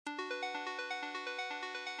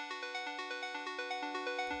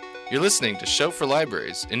You're listening to Shout for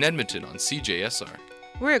Libraries in Edmonton on CJSR.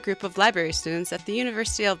 We're a group of library students at the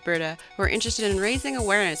University of Alberta who are interested in raising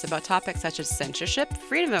awareness about topics such as censorship,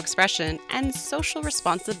 freedom of expression, and social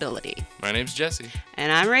responsibility. My name's Jesse.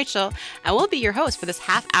 And I'm Rachel, and we'll be your host for this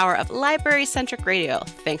half hour of library-centric radio.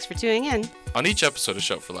 Thanks for tuning in. On each episode of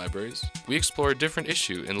Shout for Libraries, we explore a different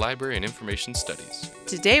issue in library and information studies.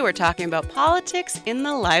 Today we're talking about politics in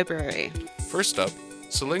the library. First up,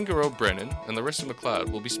 Celine Garreau-Brennan and Larissa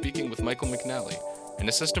McLeod will be speaking with Michael McNally, an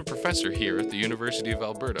assistant professor here at the University of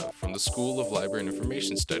Alberta from the School of Library and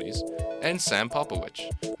Information Studies, and Sam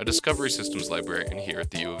Popowich, a Discovery Systems librarian here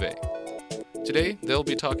at the U of A. Today, they'll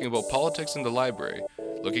be talking about politics in the library,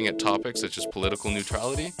 looking at topics such as political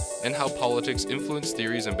neutrality and how politics influence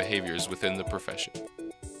theories and behaviors within the profession.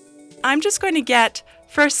 I'm just going to get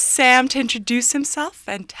first Sam to introduce himself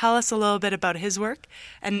and tell us a little bit about his work,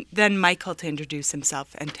 and then Michael to introduce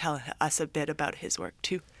himself and tell us a bit about his work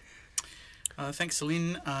too. Thanks,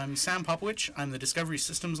 Celine. I'm Sam Popowich. I'm the Discovery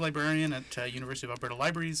Systems librarian at University of Alberta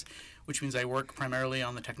Libraries, which means I work primarily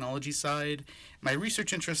on the technology side. My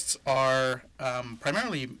research interests are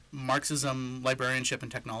primarily Marxism, librarianship,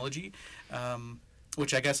 and technology,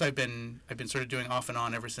 which I guess I've been sort of doing off and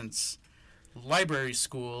on ever since library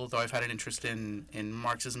school, though I've had an interest in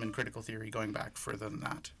Marxism and critical theory going back further than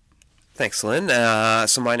that. Thanks, Lynn.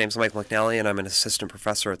 So my name's Michael McNally, and I'm an assistant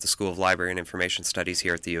professor at the School of Library and Information Studies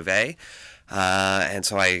here at the U of A. And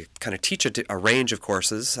so I kind of teach a range of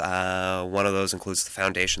courses. One of those includes the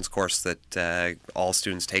Foundations course that all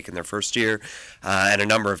students take in their first year, and a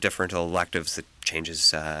number of different electives that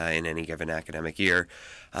changes in any given academic year.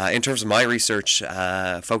 In terms of my research,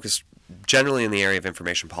 focused generally in the area of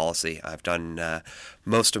information policy. I've done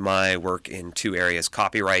most of my work in two areas: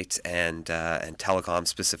 copyright and telecom,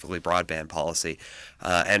 specifically broadband policy.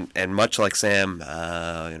 And much like Sam,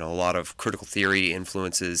 a lot of critical theory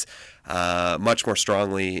influences much more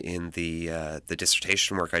strongly in the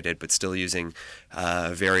dissertation work I did, but still using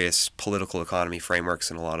various political economy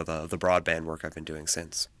frameworks in a lot of the broadband work I've been doing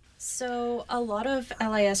since. So a lot of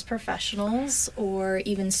LIS professionals or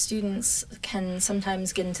even students can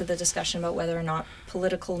sometimes get into the discussion about whether or not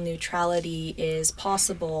political neutrality is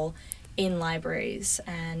possible in libraries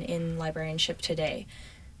and in librarianship today.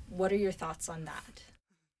 What are your thoughts on that?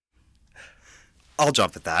 I'll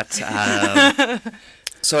jump at that.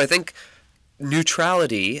 So I think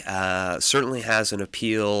neutrality certainly has an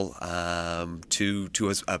appeal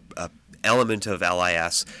to a element of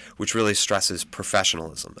LIS which really stresses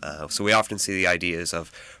professionalism. So we often see the ideas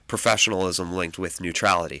of professionalism linked with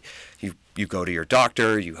neutrality. You go to your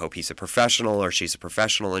doctor, you hope he's a professional or she's a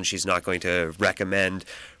professional, and she's not going to recommend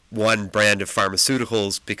one brand of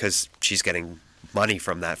pharmaceuticals because she's getting money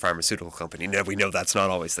from that pharmaceutical company. No, we know that's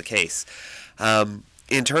not always the case.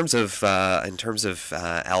 In terms of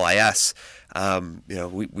LIS,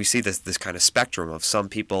 we see this kind of spectrum of some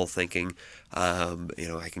people thinking,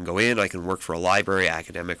 I can go in, I can work for a library,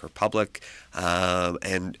 academic or public,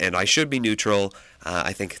 and I should be neutral.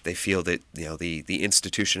 I think they feel that the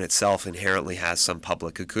institution itself inherently has some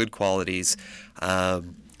public good qualities,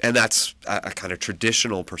 and that's a kind of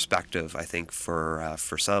traditional perspective, I think,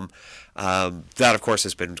 for some. That, of course,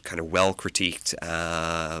 has been kind of well critiqued,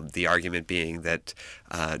 the argument being that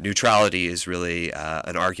neutrality is really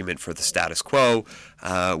an argument for the status quo,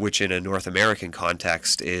 which in a North American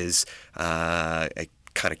context is a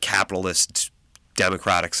kind of capitalist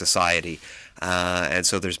democratic society. And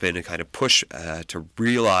so there's been a kind of push to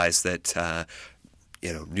realize that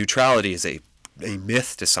neutrality is a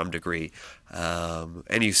myth to some degree.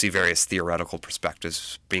 And you see various theoretical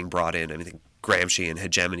perspectives being brought in. I mean, Gramsci and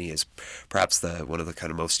hegemony is perhaps one of the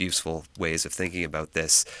kind of most useful ways of thinking about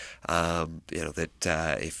this.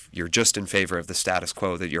 That if you're just in favor of the status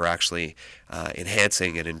quo, that you're actually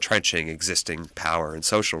enhancing and entrenching existing power and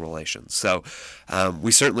social relations. So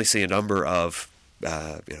we certainly see a number of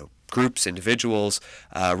groups, individuals,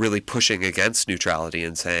 really pushing against neutrality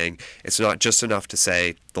and saying it's not just enough to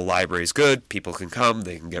say the library is good, people can come,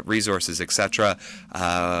 they can get resources, etc.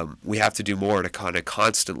 We have to do more to kind of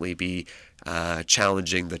constantly be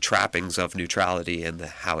challenging the trappings of neutrality and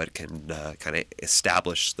how it can kind of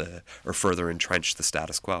establish or further entrench the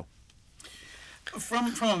status quo. From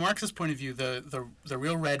a Marxist point of view, the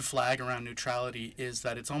real red flag around neutrality is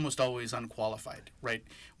that it's almost always unqualified, right?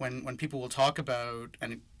 When people will talk about,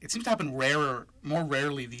 and it seems to happen more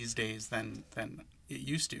rarely these days than it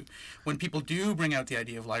used to. When people do bring out the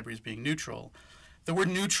idea of libraries being neutral, the word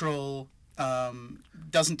neutral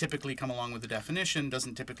doesn't typically come along with a definition,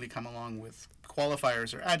 doesn't typically come along with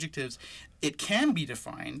qualifiers or adjectives. It can be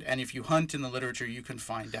defined, and if you hunt in the literature, you can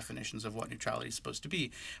find definitions of what neutrality is supposed to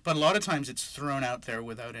be. But a lot of times it's thrown out there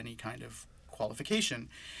without any kind of qualification,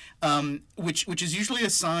 which is usually a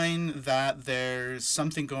sign that there's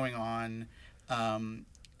something going on.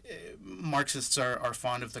 Marxists are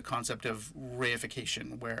fond of the concept of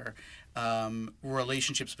reification, where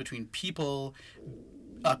relationships between people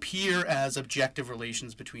appear as objective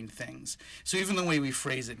relations between things. So even the way we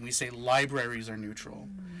phrase it, and we say libraries are neutral,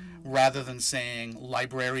 rather than saying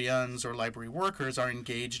librarians or library workers are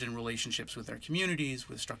engaged in relationships with their communities,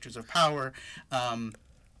 with structures of power,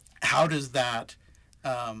 how does that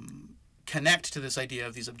connect to this idea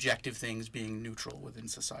of these objective things being neutral within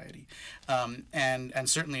society? And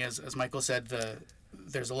certainly, as Michael said,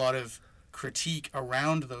 there's a lot of critique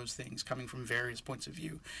around those things coming from various points of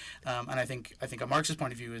view, and I think a Marxist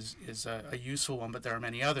point of view is a useful one, but there are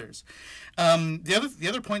many others. The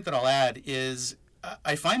other point that I'll add is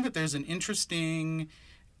I find that there's an interesting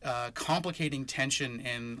complicating tension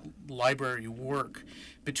in library work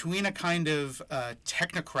between a kind of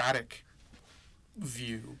technocratic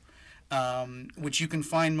view, which you can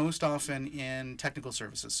find most often in technical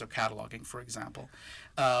services, so cataloging, for example,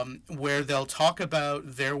 where they'll talk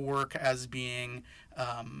about their work as being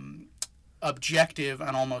objective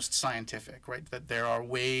and almost scientific, right? That there are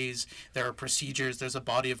ways, there are procedures, there's a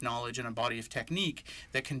body of knowledge and a body of technique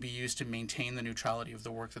that can be used to maintain the neutrality of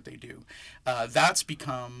the work that they do. That's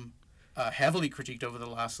become heavily critiqued over the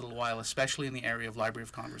last little while, especially in the area of Library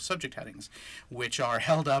of Congress subject headings, which are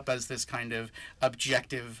held up as this kind of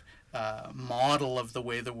objective model of the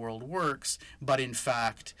way the world works, but in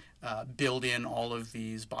fact build in all of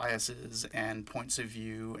these biases and points of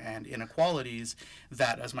view and inequalities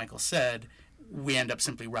that, as Michael said, we end up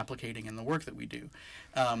simply replicating in the work that we do.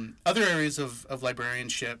 Other areas of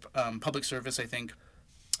librarianship, public service, I think,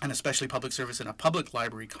 and especially public service in a public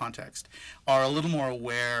library context, are a little more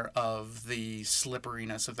aware of the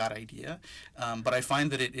slipperiness of that idea. But I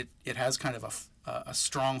find that it has kind of a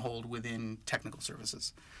stronghold within technical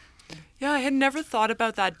services. Yeah, I had never thought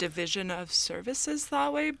about that division of services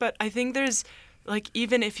that way, but I think there's, like,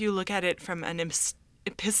 even if you look at it from an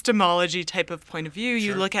epistemology type of point of view,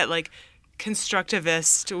 you look at, like,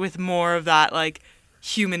 constructivist with more of that, like,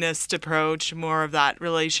 humanist approach, more of that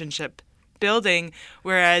relationship building,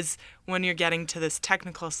 whereas when you're getting to this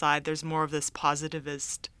technical side, there's more of this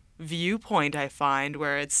positivist viewpoint, I find,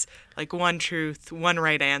 where it's, like, one truth, one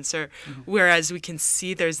right answer, whereas we can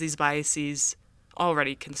see there's these biases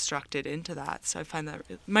already constructed into that. So I find that,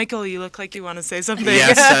 Michael, you look like you want to say something.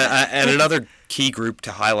 Yes, and another key group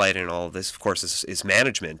to highlight in all of this, of course, is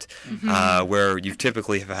management, where you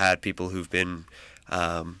typically have had people who've been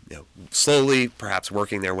slowly perhaps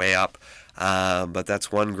working their way up, but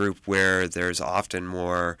that's one group where there's often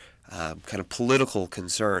more kind of political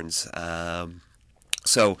concerns.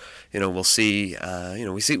 So, we'll see,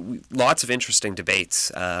 we see lots of interesting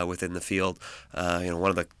debates within the field. One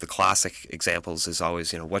of the classic examples is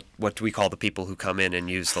always, what do we call the people who come in and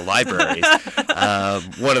use the libraries?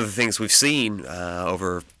 One of the things we've seen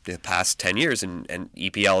over the past 10 years, and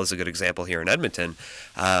EPL is a good example here in Edmonton,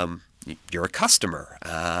 you're a customer,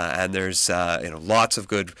 and there's, lots of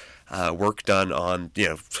good work done on,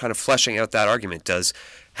 kind of fleshing out that argument. Does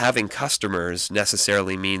having customers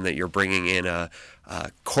necessarily mean that you're bringing in a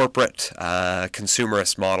corporate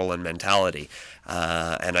consumerist model and mentality?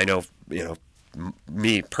 And I know,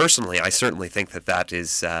 me personally, I certainly think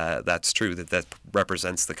that's true, that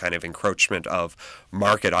represents the kind of encroachment of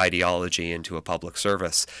market ideology into a public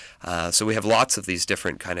service. So we have lots of these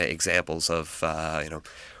different kind of examples of,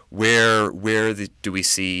 where do we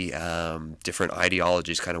see different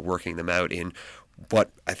ideologies kind of working them out in what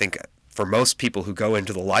I think for most people who go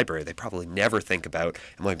into the library, they probably never think about,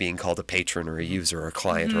 am I being called a patron or a user or a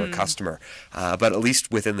client or a customer? But at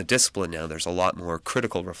least within the discipline now, there's a lot more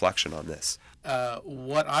critical reflection on this.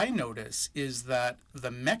 What I notice is that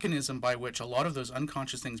the mechanism by which a lot of those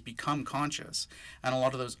unconscious things become conscious and a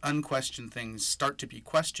lot of those unquestioned things start to be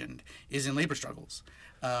questioned is in labor struggles.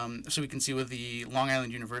 So we can see with the Long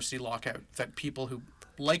Island University lockout that people who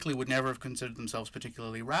likely would never have considered themselves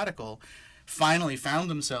particularly radical finally found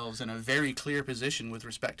themselves in a very clear position with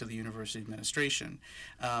respect to the university administration.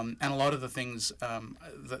 And a lot of the things,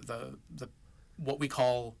 what we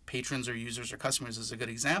call patrons or users or customers is a good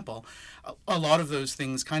example. A lot of those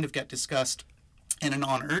things kind of get discussed in a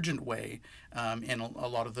non-urgent way in a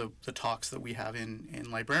lot of the talks that we have in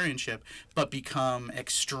librarianship, but become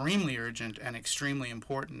extremely urgent and extremely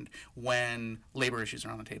important when labor issues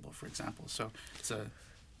are on the table, for example. So it's an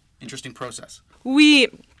interesting process.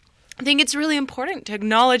 I think it's really important to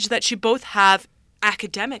acknowledge that you both have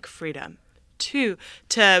academic freedom too,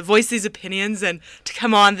 to voice these opinions and to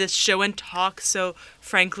come on this show and talk so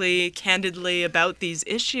frankly, candidly about these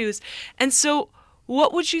issues. And so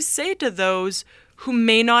what would you say to those who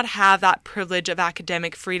may not have that privilege of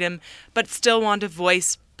academic freedom but still want to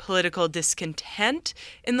voice political discontent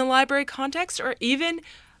in the library context? Or even,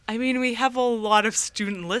 I mean, we have a lot of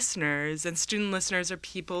student listeners, and student listeners are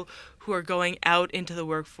people who are going out into the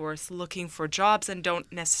workforce looking for jobs and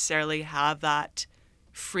don't necessarily have that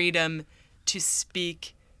freedom to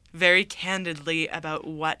speak very candidly about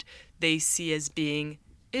what they see as being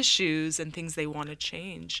issues and things they want to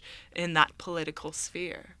change in that political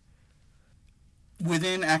sphere.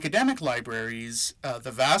 Within academic libraries,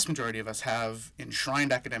 the vast majority of us have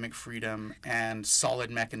enshrined academic freedom and solid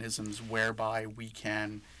mechanisms whereby we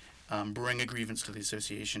can bring a grievance to the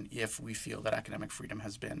association if we feel that academic freedom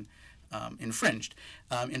has been infringed.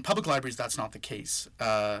 In public libraries, that's not the case.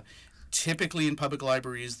 Typically in public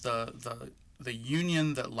libraries, the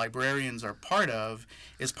union that librarians are part of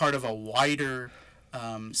is part of a wider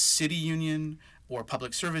city union or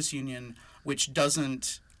public service union, which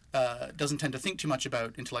doesn't tend to think too much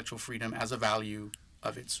about intellectual freedom as a value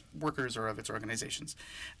of its workers or of its organizations.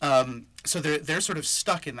 So they're sort of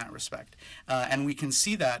stuck in that respect. And we can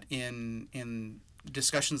see that in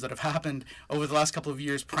discussions that have happened over the last couple of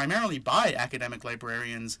years, primarily by academic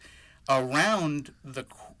librarians, around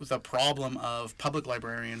the problem of public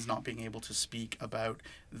librarians not being able to speak about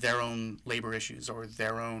their own labor issues or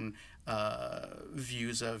their own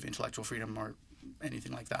views of intellectual freedom or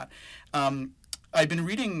anything like that. I've been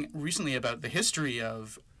reading recently about the history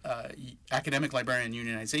of academic librarian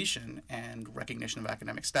unionization and recognition of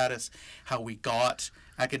academic status, how we got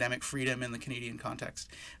academic freedom in the Canadian context.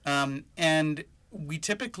 And we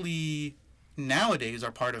typically nowadays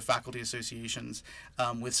are part of faculty associations,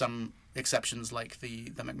 with some exceptions like the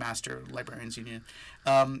McMaster Librarians Union.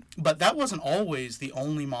 But that wasn't always the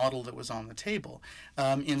only model that was on the table.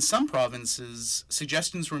 In some provinces,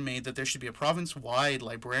 suggestions were made that there should be a province-wide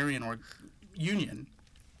librarian or union,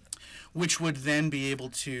 which would then be able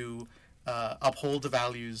to uphold the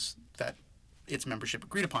values that its membership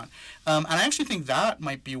agreed upon. And I actually think that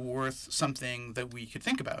might be worth something that we could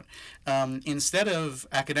think about. Instead of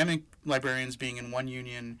academic librarians being in one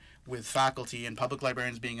union with faculty and public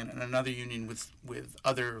librarians being in another union with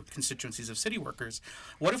other constituencies of city workers,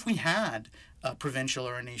 what if we had a provincial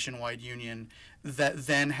or a nationwide union that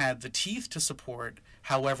then had the teeth to support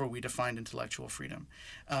however we defined intellectual freedom?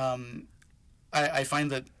 I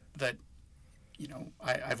find that you know,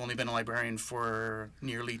 I've only been a librarian for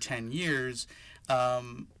nearly 10 years,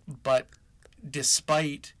 but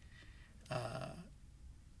despite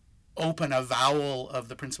open avowal of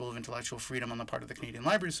the principle of intellectual freedom on the part of the Canadian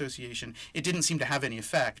Library Association, it didn't seem to have any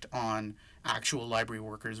effect on actual library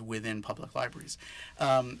workers within public libraries.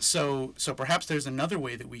 So perhaps there's another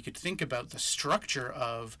way that we could think about the structure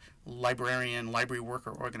of library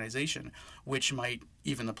worker organization, which might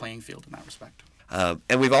even the playing field in that respect.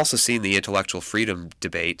 And we've also seen the intellectual freedom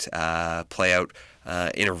debate play out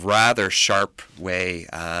in a rather sharp way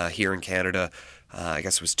here in Canada. I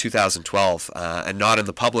guess it was 2012, and not in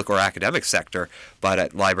the public or academic sector, but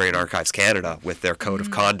at Library and Archives Canada with their code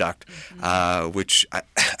of conduct, which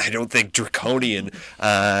I don't think draconian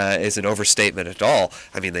is an overstatement at all.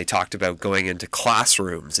 I mean, they talked about going into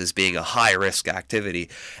classrooms as being a high-risk activity,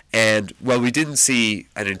 and while we didn't see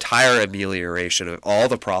an entire amelioration of all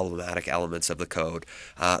the problematic elements of the code,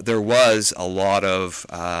 there was a lot of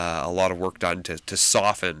work done to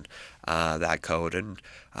soften that code. And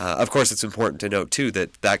of course, it's important to note, too,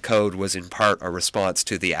 that code was in part a response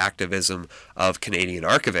to the activism of Canadian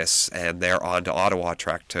archivists and their On to Ottawa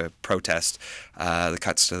trek to protest the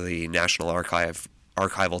cuts to the National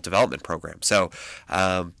Archival Development Program. So,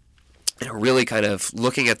 really kind of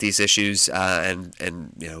looking at these issues and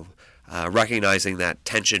recognizing that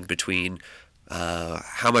tension between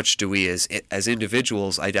how much do we as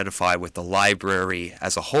individuals identify with the library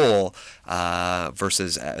as a whole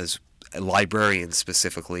versus as librarians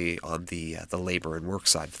specifically on the labor and work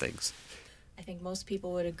side of things. I think most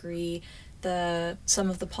people would agree some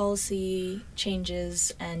of the policy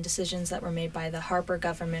changes and decisions that were made by the Harper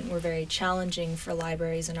government were very challenging for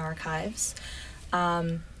libraries and archives.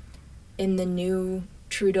 In the new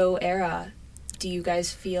Trudeau era, do you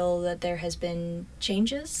guys feel that there has been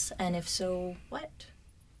changes? And if so, what?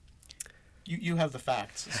 You have the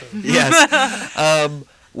facts. So. Yes.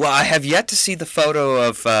 Well, I have yet to see the photo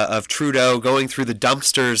of Trudeau going through the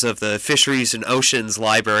dumpsters of the Fisheries and Oceans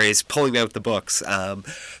libraries, pulling out the books.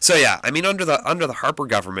 So yeah, I mean, under the Harper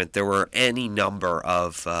government, there were any number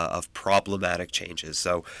of problematic changes.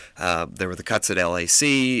 So there were the cuts at LAC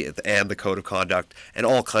and the Code of Conduct, and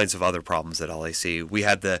all kinds of other problems at LAC. We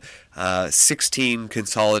had the 16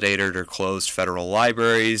 consolidated or closed federal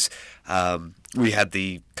libraries. We had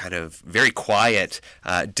the kind of very quiet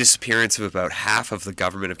disappearance of about half of the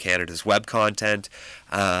Government of Canada's web content.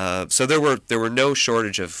 So there were no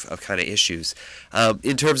shortage of kind of issues.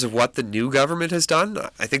 In terms of what the new government has done,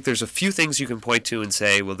 I think there's a few things you can point to and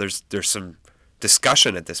say, well, there's some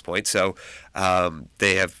discussion at this point. So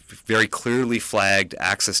they have very clearly flagged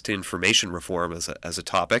access to information reform as a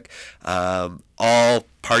topic. All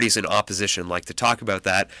parties in opposition like to talk about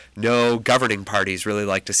that. No governing parties really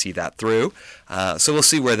like to see that through. So we'll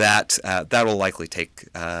see where that will likely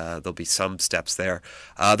take. There'll be some steps there.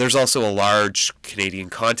 There's also a large Canadian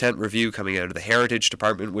content review coming out of the Heritage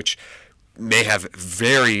Department, which may have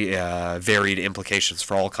very varied implications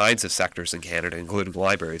for all kinds of sectors in Canada, including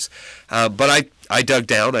libraries. But I dug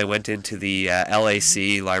down. I went into the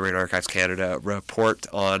LAC, Library and Archives Canada, report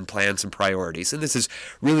on plans and priorities. And this is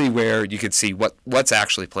really where you can see what's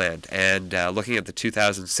actually planned. And looking at the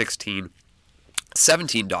 2016-17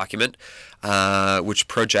 document, which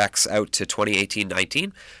projects out to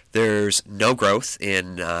 2018-19, there's no growth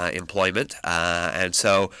in employment. And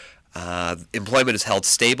so employment is held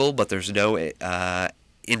stable, but there's no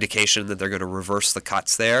indication that they're going to reverse the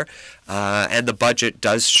cuts there. And the budget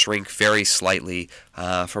does shrink very slightly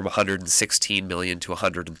from $116 million to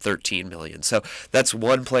 $113 million. So that's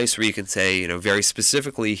one place where you can say, very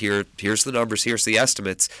specifically, here's the numbers, here's the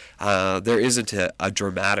estimates. There isn't a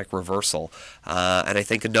dramatic reversal. And I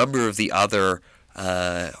think a number of the other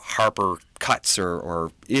Harper cuts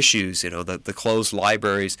or issues, the closed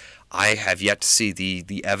libraries, I have yet to see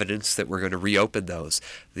the evidence that we're going to reopen those.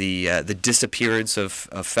 The disappearance of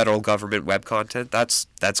federal government web content, that's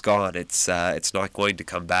gone. It's not going to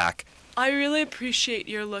come back. I really appreciate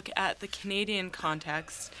your look at the Canadian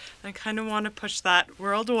context. I kind of want to push that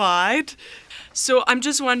worldwide. So I'm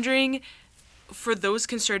just wondering, for those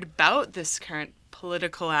concerned about this current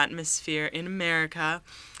political atmosphere in America,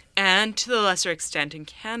 and to the lesser extent in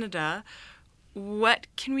Canada, what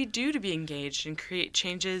can we do to be engaged and create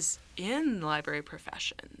changes in library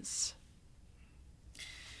professions?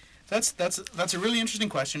 That's a really interesting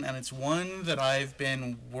question, and it's one that I've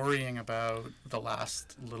been worrying about the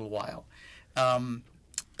last little while.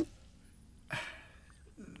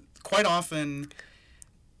 Quite often,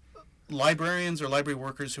 librarians or library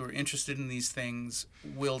workers who are interested in these things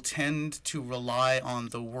will tend to rely on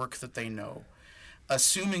the work that they know,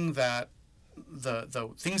 assuming that the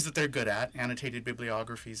things that they're good at, annotated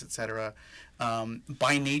bibliographies, etc.,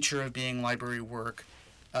 by nature of being library work,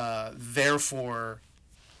 therefore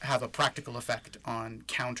have a practical effect on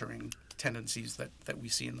countering tendencies that we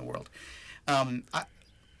see in the world. I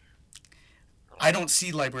don't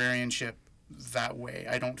see librarianship that way.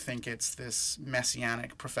 I don't think it's this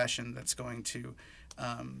messianic profession that's going to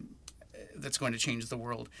change the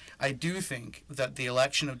world. I do think that the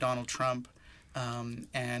election of Donald Trump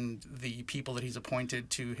and the people that he's appointed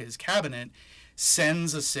to his cabinet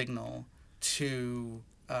sends a signal to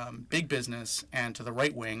big business and to the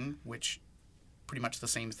right wing, which pretty much the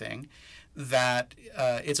same thing, that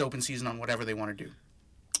it's open season on whatever they want to do.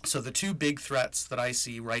 So the two big threats that I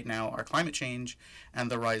see right now are climate change and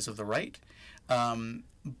the rise of the right,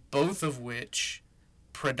 both of which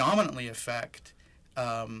predominantly affect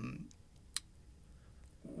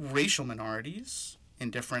racial minorities in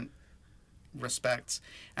different respects,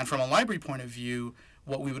 and from a library point of view,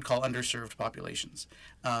 what we would call underserved populations.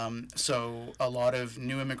 So a lot of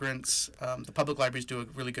new immigrants, the public libraries do a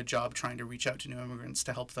really good job trying to reach out to new immigrants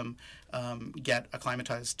to help them get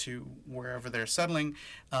acclimatized to wherever they're settling.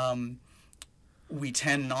 We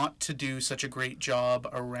tend not to do such a great job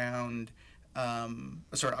around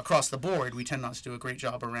across the board, we tend not to do a great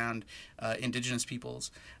job around Indigenous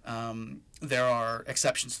peoples. There are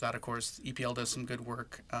exceptions to that, of course. EPL does some good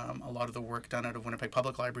work. A lot of the work done out of Winnipeg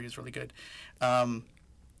Public Library is really good.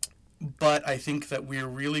 But I think that we're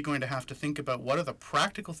really going to have to think about what are the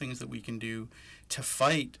practical things that we can do to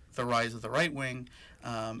fight the rise of the right wing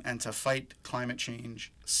and to fight climate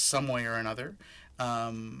change some way or another.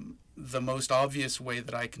 The most obvious way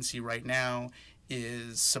that I can see right now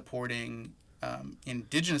is supporting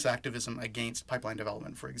Indigenous activism against pipeline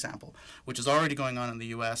development, for example, which is already going on in the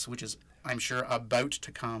U.S., which is, I'm sure, about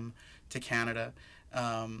to come to Canada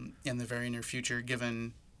in the very near future,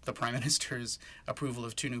 given the Prime Minister's approval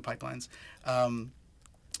of 2 new pipelines.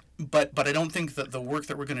 But I don't think that the work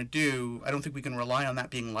that we're going to do, I don't think we can rely on that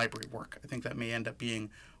being library work. I think that may end up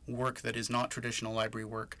being work that is not traditional library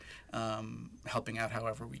work, helping out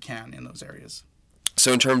however we can in those areas.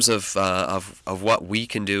 So in terms of what we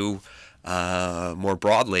can do more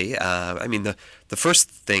broadly, I mean, the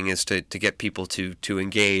first thing is to get people to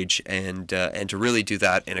engage and to really do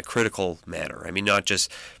that in a critical manner. I mean, not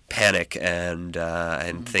just panic and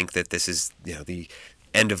think that this is, you know, the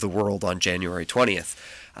end of the world on January 20th.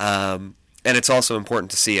 And it's also important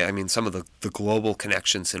to see, I mean, some of the global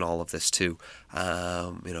connections in all of this too.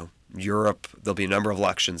 You know, Europe, there'll be a number of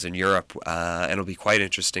elections in Europe, and it'll be quite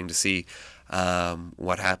interesting to see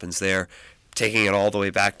what happens there. Taking it all the way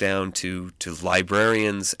back down to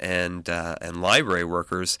librarians and library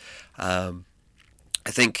workers. I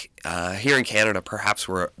think here in Canada, perhaps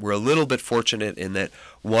we're a little bit fortunate in that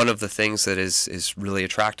one of the things that is really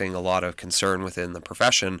attracting a lot of concern within the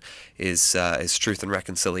profession is truth and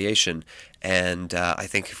reconciliation, and I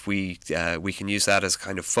think if we can use that as a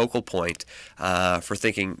kind of focal point for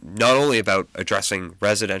thinking not only about addressing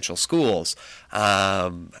residential schools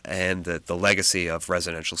and the legacy of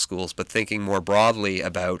residential schools, but thinking more broadly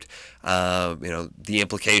about the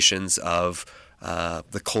implications of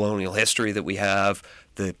the colonial history that we have,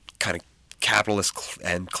 the kind of capitalist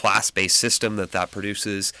and class-based system that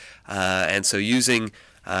produces, and so using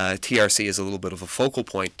TRC as a little bit of a focal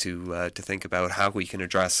point to think about how we can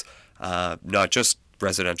address not just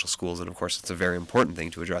residential schools, and of course it's a very important thing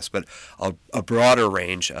to address, but a broader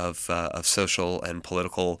range of social and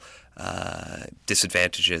political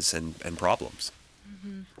disadvantages and problems.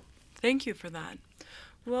 Mm-hmm. Thank you for that.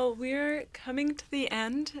 Well, we're coming to the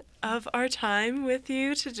end of our time with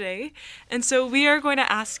you today, and so we are going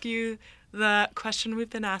to ask you the question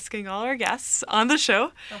we've been asking all our guests on the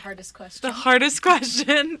show. The hardest question. The hardest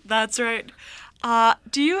question, that's right.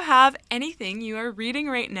 Do you have anything you are reading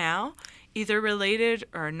right now, either related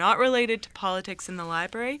or not related to politics in the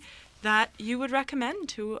library, that you would recommend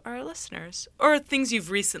to our listeners? Or things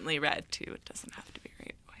you've recently read, too. It doesn't have to be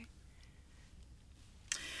right away.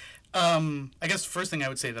 I guess the first thing I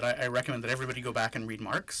would say that I recommend that everybody go back and read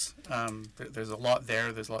Marx. There's a lot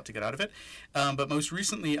there. There's a lot to get out of it. But most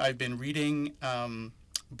recently, I've been reading a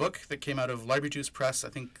book that came out of Library Juice Press, I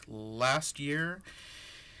think, last year,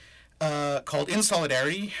 called In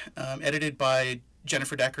Solidarity, edited by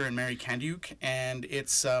Jennifer Decker and Mary Kandyuk. And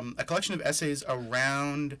it's a collection of essays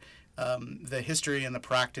around the history and the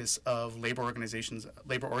practice of labor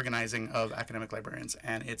organizing of academic librarians.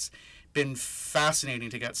 And it's been fascinating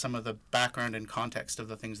to get some of the background and context of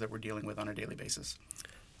the things that we're dealing with on a daily basis.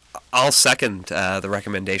 I'll second the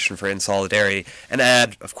recommendation for In Solidarity and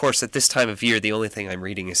add, of course, at this time of year, the only thing I'm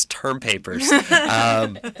reading is term papers.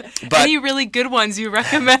 But any really good ones you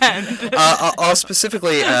recommend? I'll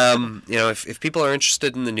specifically, if people are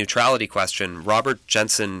interested in the neutrality question, Robert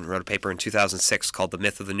Jensen wrote a paper in 2006 called The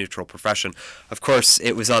Myth of the Neutral Profession. Of course,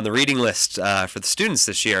 it was on the reading list for the students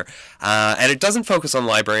this year, and it doesn't focus on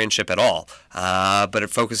librarianship at all, but it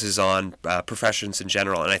focuses on professions in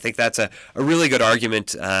general, and I think that's a really good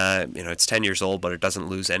argument. It's 10 years old, but it doesn't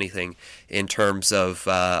lose anything in terms of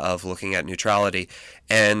looking at neutrality.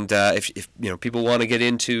 And if people want to get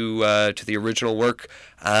into to the original work,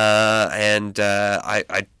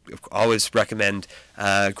 I always recommend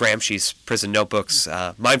Gramsci's Prison Notebooks.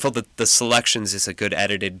 Mindful that the Selections is a good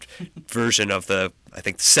edited version of the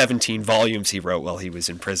 17 volumes he wrote while he was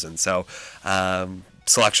in prison. So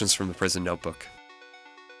Selections from the Prison Notebook.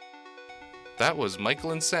 That was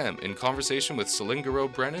Michael and Sam in conversation with Celine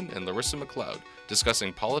Garreau-Brennan and Larissa McLeod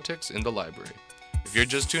discussing politics in the library. If you're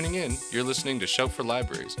just tuning in, you're listening to Shout for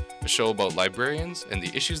Libraries, a show about librarians and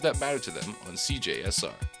the issues that matter to them on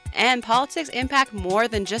CJSR. And politics impact more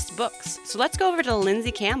than just books. So let's go over to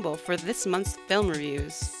Lindsay Campbell for this month's film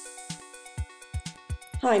reviews.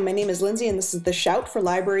 Hi, my name is Lindsay and this is the Shout for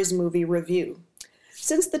Libraries movie review.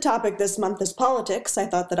 Since the topic this month is politics, I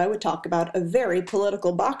thought that I would talk about a very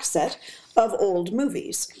political box set of old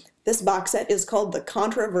movies. This box set is called the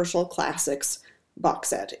Controversial Classics box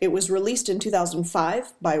set. It was released in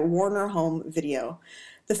 2005 by Warner Home Video.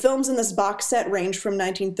 The films in this box set range from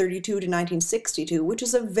 1932 to 1962, which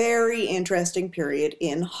is a very interesting period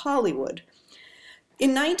in Hollywood.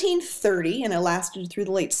 In 1930, and it lasted through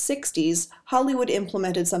the late 60s, Hollywood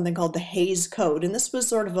implemented something called the Hays Code, and this was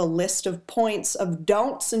sort of a list of points of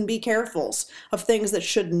don'ts and be carefuls, of things that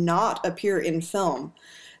should not appear in film.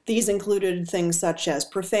 These included things such as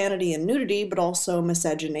profanity and nudity, but also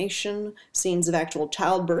miscegenation, scenes of actual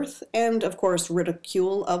childbirth, and, of course,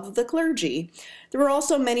 ridicule of the clergy. There were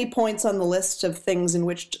also many points on the list of things in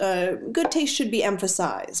which good taste should be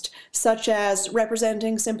emphasized, such as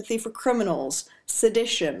representing sympathy for criminals,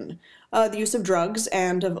 sedition, the use of drugs,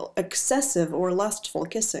 and of excessive or lustful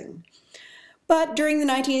kissing. But during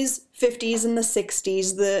the 1950s and the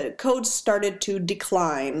 60s, the codes started to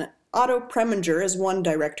decline. Otto Preminger is one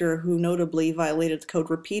director who notably violated the code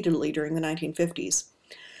repeatedly during the 1950s.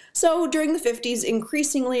 So during the 50s,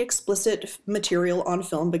 increasingly explicit material on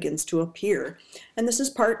film begins to appear. And this is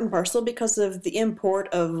part and parcel because of the import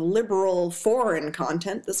of liberal foreign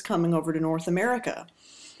content that's coming over to North America,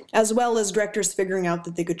 as well as directors figuring out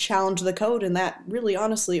that they could challenge the code and that really,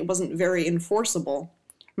 honestly, it wasn't very enforceable.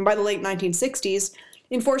 And by the late 1960s,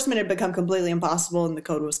 enforcement had become completely impossible and the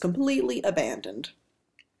code was completely abandoned.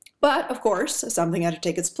 But, of course, something had to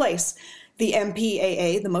take its place. The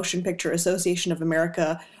MPAA, the Motion Picture Association of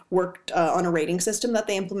America, worked on a rating system that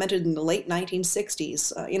they implemented in the late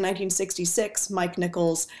 1960s. In 1966, Mike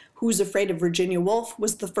Nichols' Who's Afraid of Virginia Woolf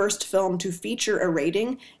was the first film to feature a rating,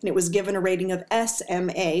 and it was given a rating of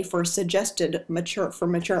SMA for suggested for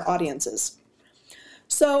mature audiences.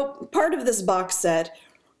 So part of this box set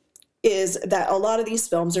is that a lot of these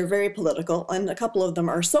films are very political, and a couple of them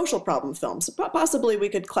are social problem films. Possibly we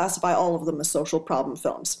could classify all of them as social problem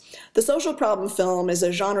films. The social problem film is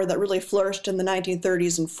a genre that really flourished in the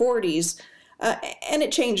 1930s and 40s, and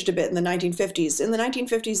it changed a bit in the 1950s. In the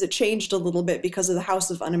 1950s, it changed a little bit because of the House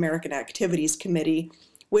of Un-American Activities Committee,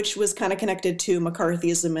 which was kind of connected to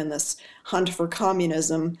McCarthyism and this hunt for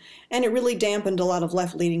communism, and it really dampened a lot of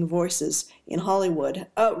left-leaning voices in Hollywood.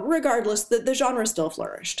 Regardless, the genre still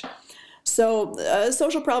flourished. So a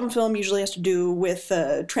social problem film usually has to do with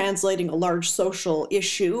translating a large social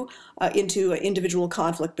issue into an individual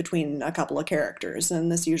conflict between a couple of characters.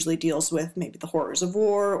 And this usually deals with maybe the horrors of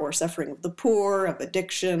war or suffering of the poor, of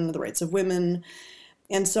addiction, the rights of women,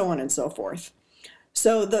 and so on and so forth.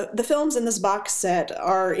 So the films in this box set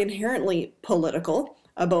are inherently political,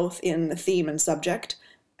 both in theme and subject,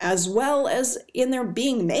 as well as in their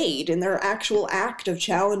being made, in their actual act of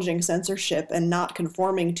challenging censorship and not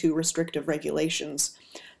conforming to restrictive regulations.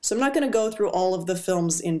 So I'm not going to go through all of the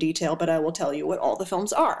films in detail, but I will tell you what all the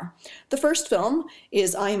films are. The first film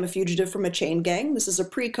is I Am a Fugitive from a Chain Gang. This is a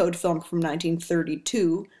pre-code film from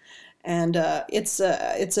 1932. And it's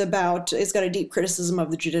got a deep criticism of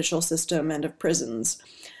the judicial system and of prisons.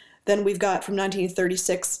 Then we've got from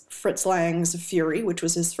 1936 Fritz Lang's Fury, which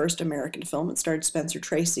was his first American film. It starred Spencer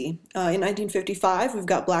Tracy. In 1955, we've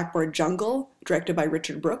got Blackboard Jungle, directed by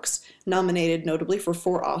Richard Brooks, nominated notably for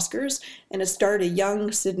 4 Oscars, and it starred a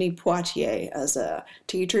young Sidney Poitier as a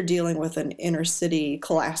teacher dealing with an inner-city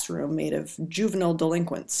classroom made of juvenile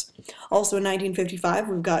delinquents. Also in 1955,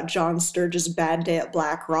 we've got John Sturges' Bad Day at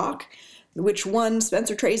Black Rock, which won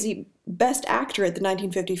Spencer Tracy Best Actor at the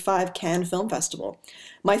 1955 Cannes Film Festival.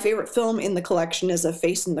 My favorite film in the collection is A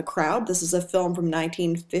Face in the Crowd. This is a film from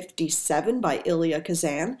 1957 by Elia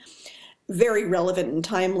Kazan. Very relevant and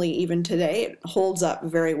timely even today. It holds up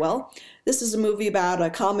very well. This is a movie about a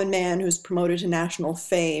common man who's promoted to national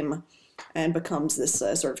fame and becomes this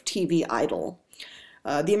sort of TV idol.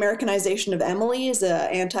 The Americanization of Emily is an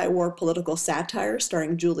anti-war political satire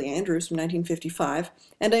starring Julie Andrews from 1955.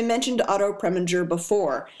 And I mentioned Otto Preminger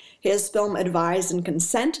before. His film Advise and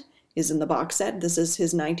Consent is in the box set. This is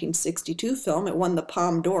his 1962 film. It won the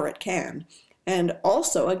Palme d'Or at Cannes. And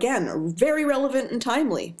also, again, very relevant and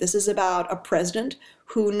timely. This is about a president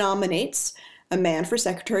who nominates a man for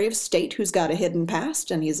Secretary of State who's got a hidden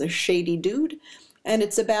past, and he's a shady dude. And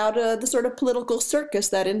it's about the sort of political circus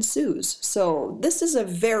that ensues. So this is a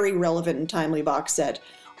very relevant and timely box set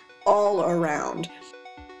all around.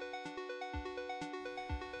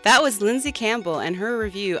 That was Lindsay Campbell and her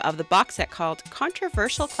review of the box set called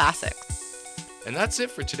Controversial Classics. And that's it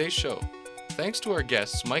for today's show. Thanks to our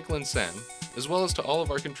guests, Michael and Sam, as well as to all of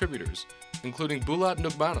our contributors, including Bulat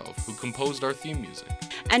Nugmanov, who composed our theme music.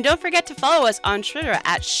 And don't forget to follow us on Twitter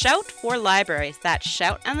at Shout4Libraries. That's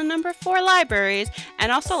Shout and the number 4 Libraries.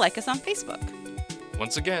 And also like us on Facebook.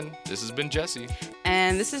 Once again, this has been Jesse.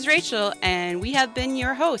 And this is Rachel, and we have been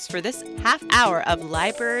your hosts for this half hour of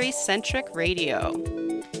Library-Centric Radio.